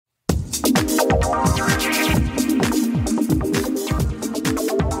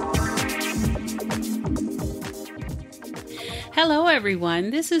Hello everyone,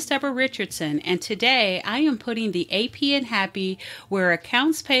 this is Debra Richardson, and today I am putting the AP in Happy where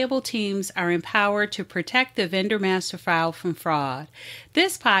accounts payable teams are empowered to protect the vendor master file from fraud.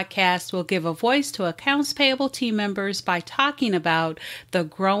 This podcast will give a voice to accounts payable team members by talking about the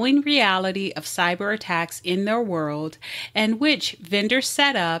growing reality of cyber attacks in their world and which vendor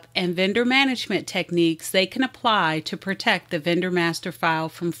setup and vendor management techniques they can apply to protect the vendor master file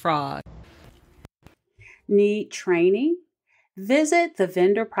from fraud. Need training? Visit the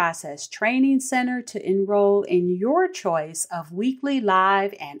Vendor Process Training Center to enroll in your choice of weekly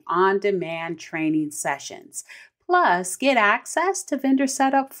live and on-demand training sessions. Plus, get access to vendor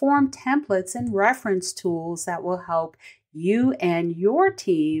setup form templates and reference tools that will help you and your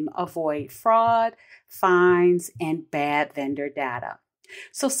team avoid fraud, fines, and bad vendor data.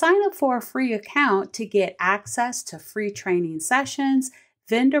 So sign up for a free account to get access to free training sessions,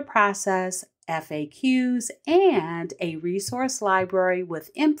 vendor process FAQs, and a resource library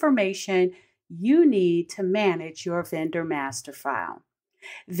with information you need to manage your vendor master file.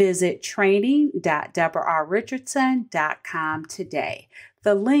 Visit training.debrarrichardson.com today.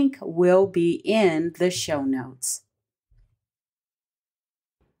 The link will be in the show notes.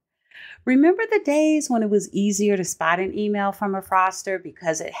 Remember the days when it was easier to spot an email from a fraudster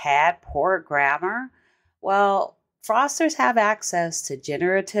because it had poor grammar? Well, fraudsters have access to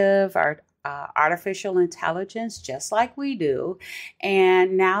generative or artificial intelligence, just like we do.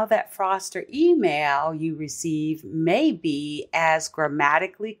 And now that fraudster email you receive may be as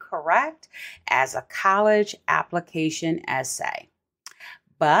grammatically correct as a college application essay.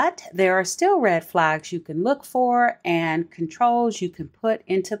 But there are still red flags you can look for and controls you can put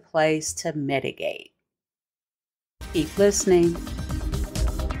into place to mitigate. Keep listening.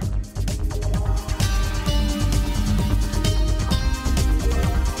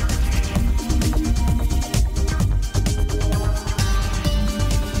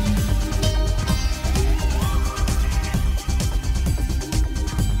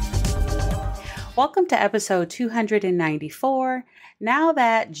 Welcome to episode 294. Now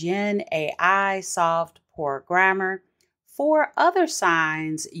that GenAI solved poor grammar, 4 other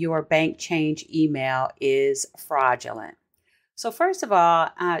signs your bank change email is fraudulent. So first of all,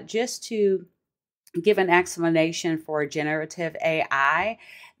 just to give an explanation for generative AI,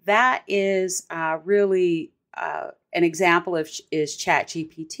 that is really an example is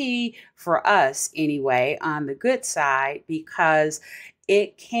ChatGPT for us anyway, on the good side, because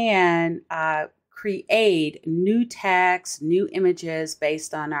it can create new text, new images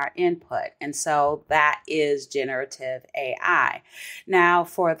based on our input. And so that is generative AI. Now,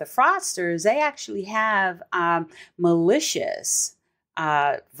 for the fraudsters, they actually have malicious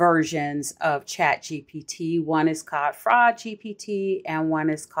versions of ChatGPT. One is called Fraud GPT and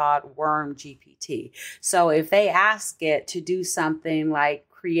one is called Worm GPT. So if they ask it to do something like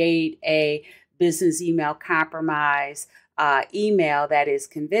create a business email compromise email that is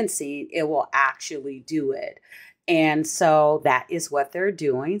convincing, it will actually do it. And so that is what they're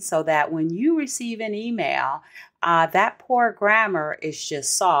doing, so that when you receive an email, that poor grammar is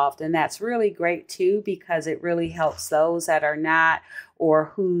just solved. And that's really great too, because it really helps those that are not,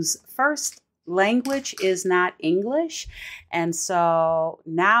 or whose first language is not English. And so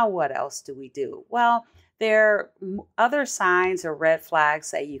now what else do we do? Well, there are other signs or red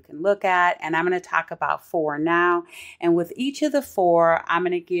flags that you can look at, and I'm going to talk about 4 now. And with each of the 4, I'm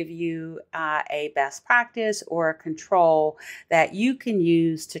going to give you a best practice or a control that you can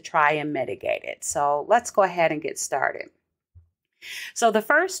use to try and mitigate it. So let's go ahead and get started. So the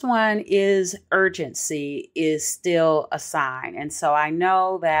first one is urgency is still a sign. And so I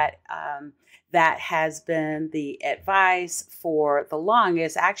know that that has been the advice for the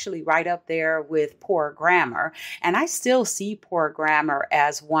longest, actually right up there with poor grammar. And I still see poor grammar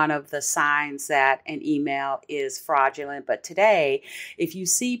as one of the signs that an email is fraudulent. But today, if you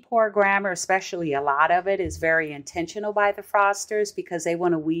see poor grammar, especially a lot of it is very intentional by the fraudsters, because they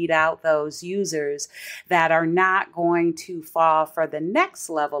want to weed out those users that are not going to fall for the next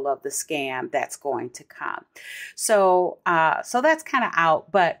level of the scam that's going to come. So that's kind of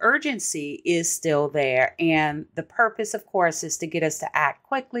out, but urgency is still there. And the purpose, of course, is to get us to act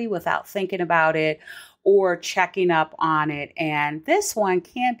quickly without thinking about it or checking up on it. And this one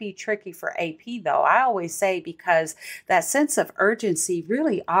can be tricky for AP, though, I always say, because that sense of urgency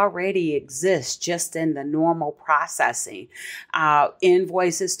really already exists just in the normal processing.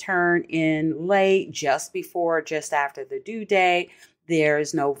 Invoices turn in late, just before, just after the due date.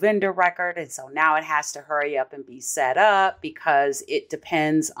 there's no vendor record. And so now it has to hurry up and be set up because it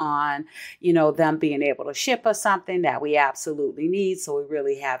depends on, them being able to ship us something that we absolutely need. So we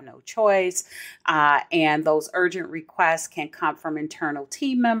really have no choice. And those urgent requests can come from internal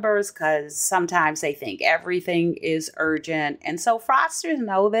team members because sometimes they think everything is urgent. And so fraudsters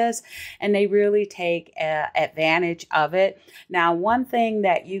know this and they really take advantage of it. Now, one thing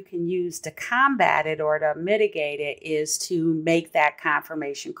that you can use to combat it or to mitigate it is to make that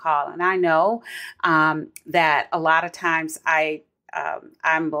confirmation call. And I know that a lot of times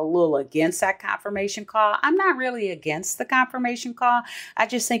I'm a little against that confirmation call. I'm not really against the confirmation call. I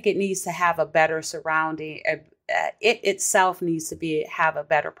just think it needs to have a better surrounding. It itself needs to have a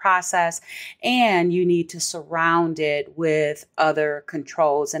better process, and you need to surround it with other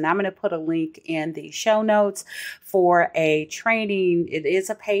controls. And I'm going to put a link in the show notes for a training. It is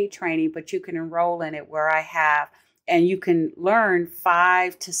a paid training, but you can enroll in it where I have. And you can learn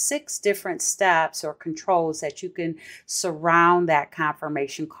 5 to 6 different steps or controls that you can surround that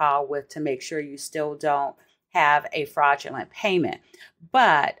confirmation call with to make sure you still don't have a fraudulent payment.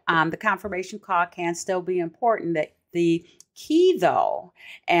 But the confirmation call can still be important. That the key, though,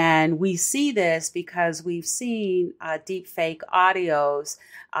 and we see this because we've seen deep fake audios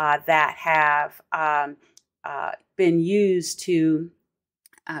that have been used to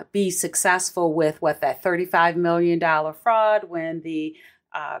be successful with that $35 million fraud when the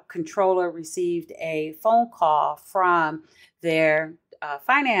controller received a phone call from their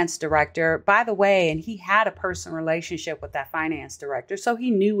finance director, by the way, and he had a personal relationship with that finance director, so he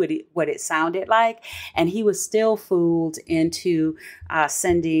knew what it sounded like, and he was still fooled into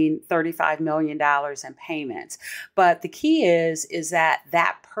sending $35 million in payments. But the key is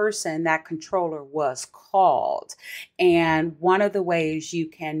that person, that controller, was called, and one of the ways you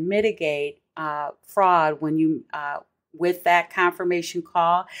can mitigate fraud when you with that confirmation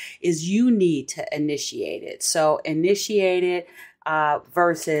call is you need to initiate it. So initiate it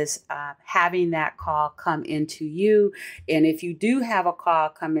versus having that call come into you. And if you do have a call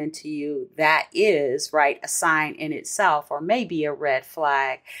come into you, that is, right, a sign in itself, or maybe a red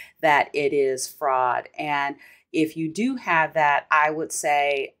flag that it is fraud. And if you do have that, I would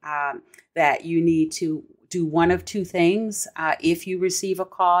say that you need to do one of two things. If you receive a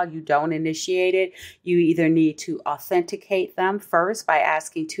call, you don't initiate it. You either need to authenticate them first by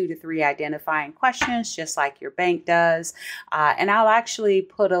asking 2 to 3 identifying questions, just like your bank does. And I'll actually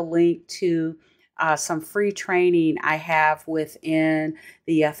put a link to some free training I have within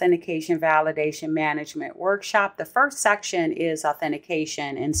the Authentication Validation Management Workshop. The first section is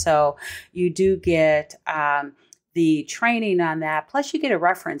authentication. And so you do get the training on that. Plus you get a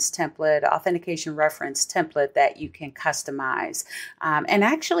reference template, authentication reference template that you can customize. And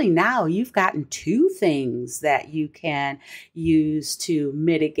actually now you've gotten 2 things that you can use to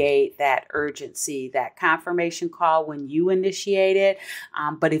mitigate that urgency, that confirmation call when you initiate it.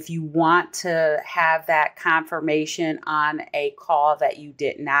 But if you want to have that confirmation on a call that you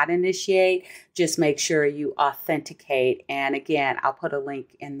did not initiate, just make sure you authenticate. And again, I'll put a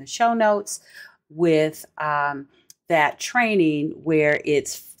link in the show notes with that training where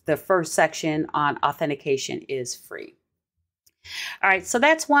it's the first section on authentication is free. All right, so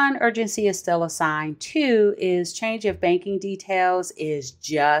that's one, urgency is still a sign. 2 is change of banking details is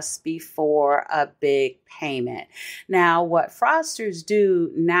just before a big payment. Now, what fraudsters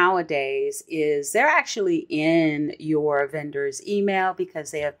do nowadays is they're actually in your vendor's email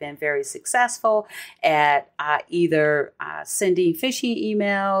because they have been very successful at either sending phishing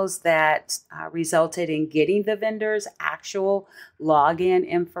emails that resulted in getting the vendor's actual login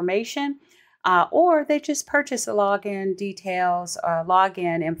information. Or they just purchase the login details or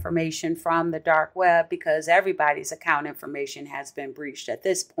login information from the dark web because everybody's account information has been breached at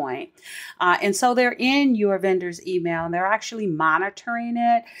this point. And so they're in your vendor's email and they're actually monitoring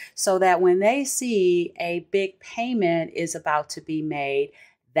it so that when they see a big payment is about to be made,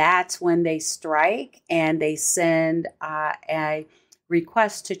 that's when they strike and they send a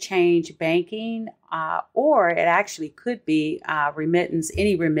request to change banking, or it actually could be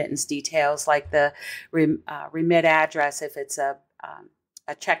any remittance details like the remit address if it's a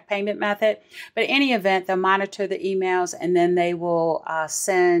check payment method. But in any event, they'll monitor the emails and then they will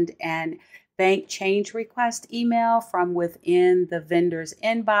send an bank change request email from within the vendor's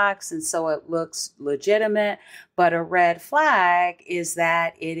inbox. And so it looks legitimate, but a red flag is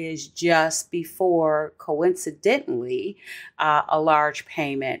that it is just before, coincidentally, a large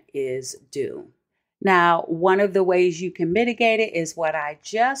payment is due. Now, one of the ways you can mitigate it is what I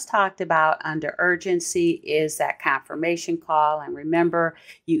just talked about under urgency is that confirmation call. And remember,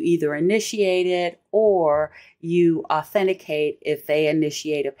 you either initiate it or you authenticate if they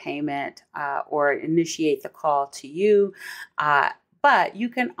initiate a payment or initiate the call to you. But you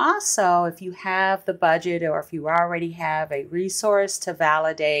can also, if you have the budget or if you already have a resource to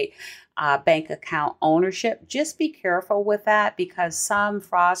validate bank account ownership, just be careful with that because some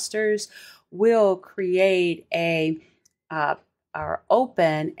fraudsters will create or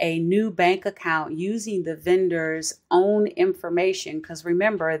open a new bank account using the vendor's own information, because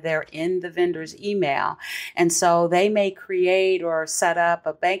remember, they're in the vendor's email. And so they may create or set up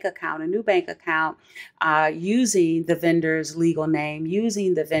a bank account, a new bank account, using the vendor's legal name,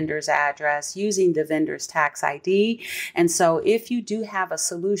 using the vendor's address, using the vendor's tax ID. And so if you do have a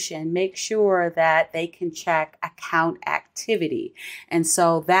solution, make sure that they can check account activity. And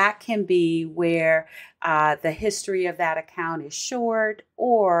so that can be where the history of that account is short,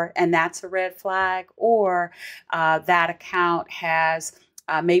 and that's a red flag, or that account has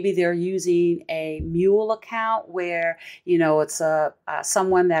maybe they're using a mule account where, it's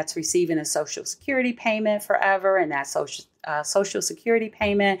someone that's receiving a Social Security payment forever, and that Social Security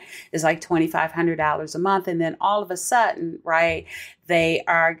payment is like $2,500 a month, and then all of a sudden, right,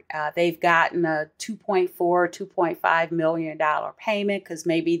 they've gotten a $2.5 million payment because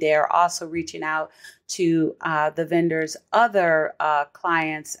maybe they're also reaching out to the vendor's other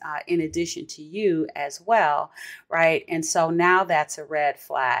clients in addition to you as well, right? And so now that's a red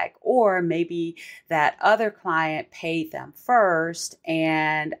flag. Or maybe that other client paid them first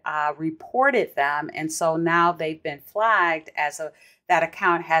and reported them, and so now they've been flagged that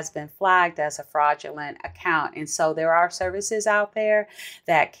account has been flagged as a fraudulent account. And so there are services out there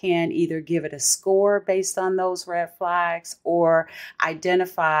that can either give it a score based on those red flags or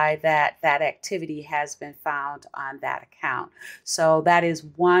identify that that activity has been found on that account. So that is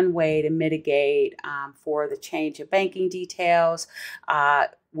one way to mitigate for the change of banking details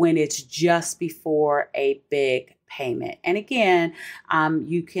when it's just before a big payment. And again,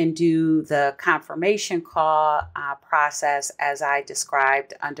 you can do the confirmation call process as I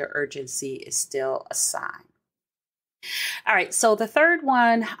described under urgency is still a sign. All right, so the third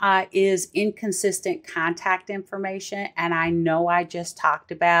one is inconsistent contact information. And I know I just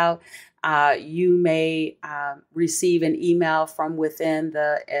talked about you may receive an email from within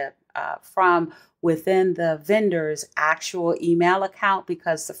the vendor's actual email account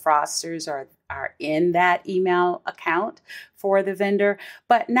because the fraudsters are in that email account for the vendor,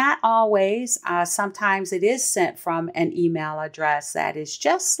 but not always. Sometimes it is sent from an email address that is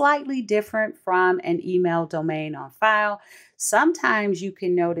just slightly different from an email domain on file. Sometimes you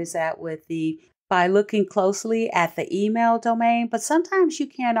can notice that by looking closely at the email domain, but sometimes you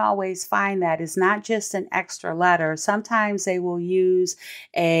can't always find that. It's not just an extra letter. Sometimes they will use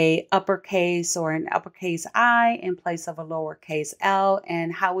a uppercase or an uppercase I in place of a lowercase l,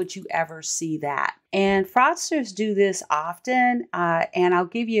 and how would you ever see that? And fraudsters do this often, and I'll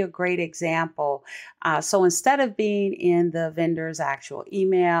give you a great example. So instead of being in the vendor's actual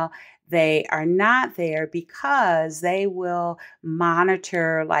email, they are not there because they will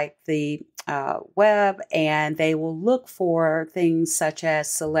monitor like the web, and they will look for things such as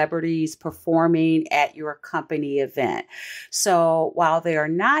celebrities performing at your company event. So while they are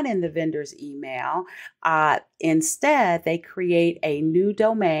not in the vendor's email, instead they create a new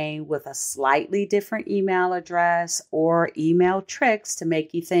domain with a slightly different email address or email tricks to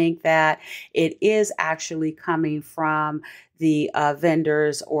make you think that it is actually coming from the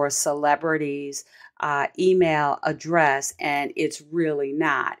vendors or celebrities email address, and it's really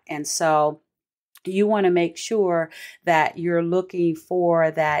not. And so you want to make sure that you're looking for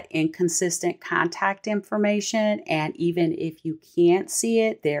that inconsistent contact information. And even if you can't see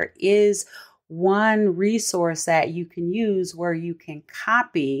it, there is one resource that you can use where you can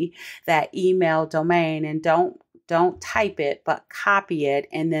copy that email domain, and don't type it, but copy it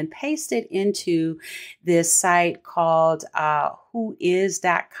and then paste it into this site called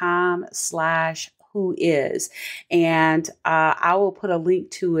whois.com/whois. And I will put a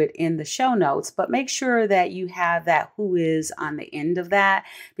link to it in the show notes, but make sure that you have that whois on the end of that,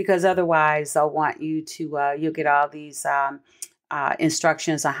 because otherwise they'll want you to, you'll get all these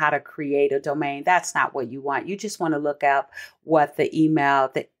instructions on how to create a domain. That's not what you want. You just want to look up what the email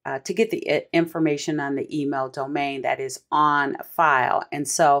to get the information on the email domain that is on file. And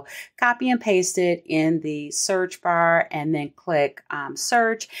so copy and paste it in the search bar and then click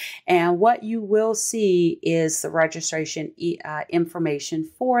search. And what you will see is the registration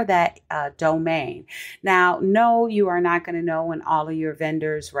information for that domain. Now, no, you are not going to know when all of your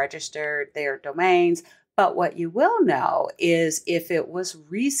vendors registered their domains. But what you will know is if it was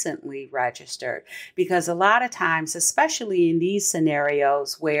recently registered, because a lot of times, especially in these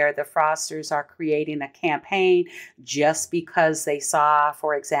scenarios where the fraudsters are creating a campaign just because they saw,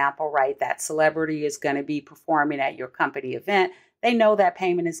 for example, right, that celebrity is going to be performing at your company event. They know that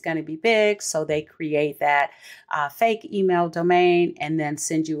payment is going to be big, so they create that fake email domain and then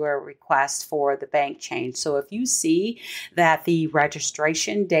send you a request for the bank change. So if you see that the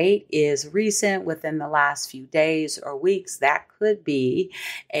registration date is recent, within the last few days or weeks, that could be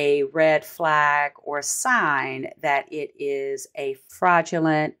a red flag or sign that it is a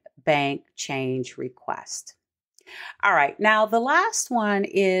fraudulent bank change request. All right, now the last one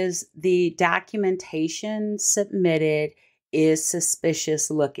is the documentation submitted is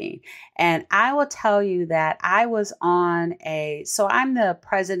suspicious looking. And I will tell you that I was on so I'm the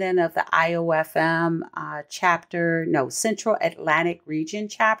president of the IOFM Central Atlantic Region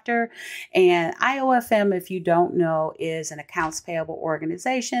chapter. And IOFM, if you don't know, is an accounts payable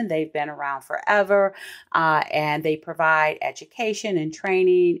organization. They've been around forever, and they provide education and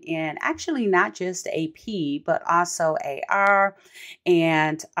training in actually not just AP, but also AR.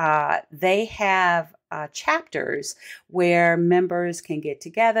 And they have chapters where members can get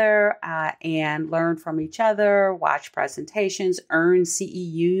together and learn from each other, watch presentations, earn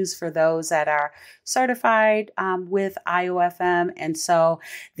CEUs for those that are certified with IOFM. And so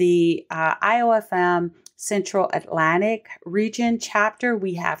the IOFM Central Atlantic Region chapter,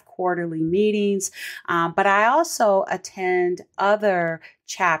 we have quarterly meetings, but I also attend other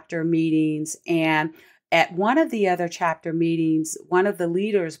chapter meetings. And at one of the other chapter meetings, one of the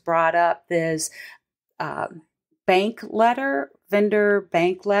leaders brought up this vendor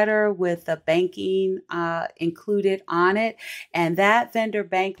bank letter with the banking included on it. And that vendor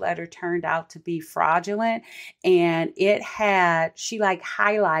bank letter turned out to be fraudulent. And she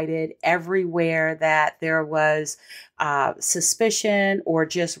highlighted everywhere that there was suspicion or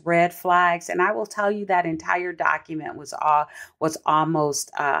just red flags. And I will tell you that entire document was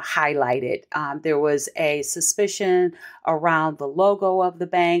almost highlighted. There was a suspicion around the logo of the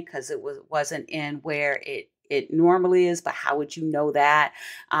bank because it wasn't in where it normally is, but how would you know that?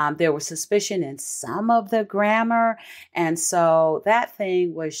 There was suspicion in some of the grammar. And so that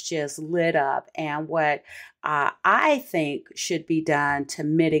thing was just lit up. And what I think should be done to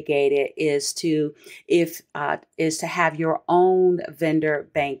mitigate it is to have your own vendor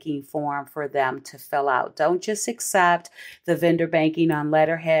banking form for them to fill out. Don't just accept the vendor banking on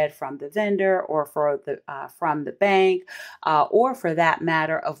letterhead from the vendor or from the bank, or for that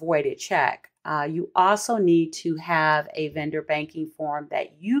matter, a voided check. You also need to have a vendor banking form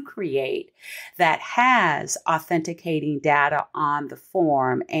that you create that has authenticating data on the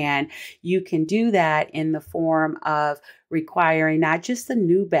form. And you can do that in the form of requiring not just the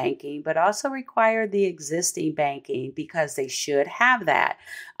new banking, but also require the existing banking, because they should have that.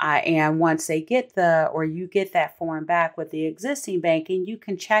 And once you get that form back with the existing banking, you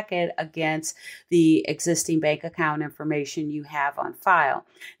can check it against the existing bank account information you have on file.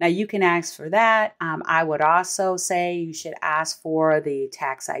 Now, you can ask for that. I would also say you should ask for the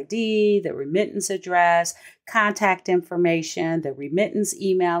tax ID, the remittance address, contact information, the remittance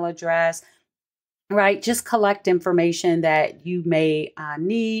email address. Right, just collect information that you may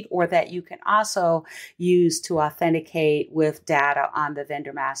need, or that you can also use to authenticate with data on the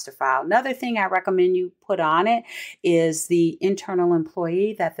vendor master file. Another thing I recommend you put on it is the internal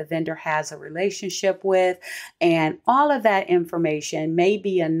employee that the vendor has a relationship with. And all of that information may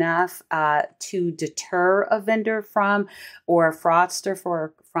be enough to deter a vendor or a fraudster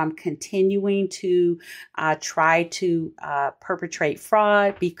from continuing to try to perpetrate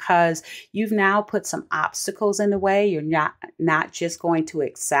fraud, because you've now put some obstacles in the way. You're not just going to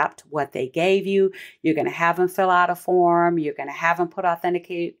accept what they gave you. You're going to have them fill out a form. You're going to have them put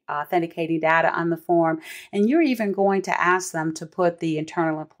authenticating data on the form. And you're even going to ask them to put the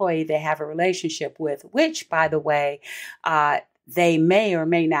internal employee they have a relationship with, which, by the way, they may or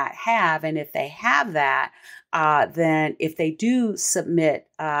may not have. And if they have that, then if they do submit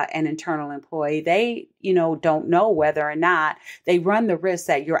an internal employee, they, don't know whether or not they run the risk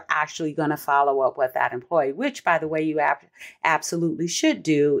that you're actually going to follow up with that employee, which, by the way, you absolutely should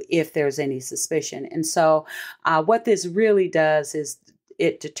do if there's any suspicion. And so what this really does is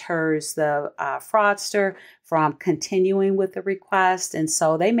it deters the fraudster from continuing with the request. And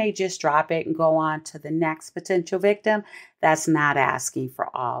so they may just drop it and go on to the next potential victim that's not asking for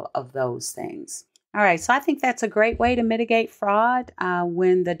all of those things. All right, so I think that's a great way to mitigate fraud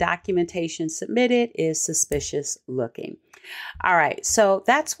when the documentation submitted is suspicious looking. All right, so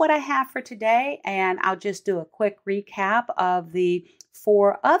that's what I have for today. And I'll just do a quick recap of the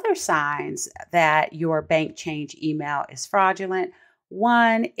 4 other signs that your bank change email is fraudulent.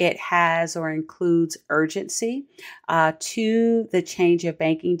 1, it has or includes urgency. 2, the change of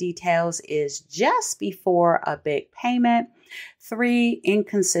banking details is just before a big payment. 3,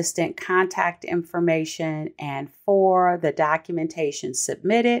 inconsistent contact information. And 4, the documentation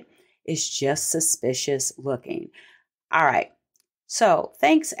submitted is just suspicious looking. All right. So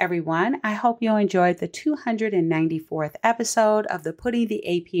thanks, everyone. I hope you enjoyed the 294th episode of the Putting the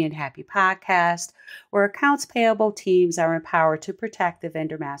AP in Happy podcast, where accounts payable teams are empowered to protect the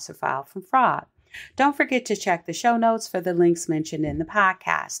vendor master file from fraud. Don't forget to check the show notes for the links mentioned in the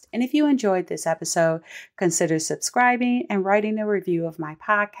podcast. And if you enjoyed this episode, consider subscribing and writing a review of my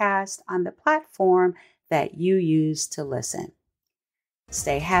podcast on the platform that you use to listen.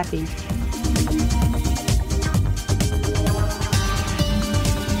 Stay happy.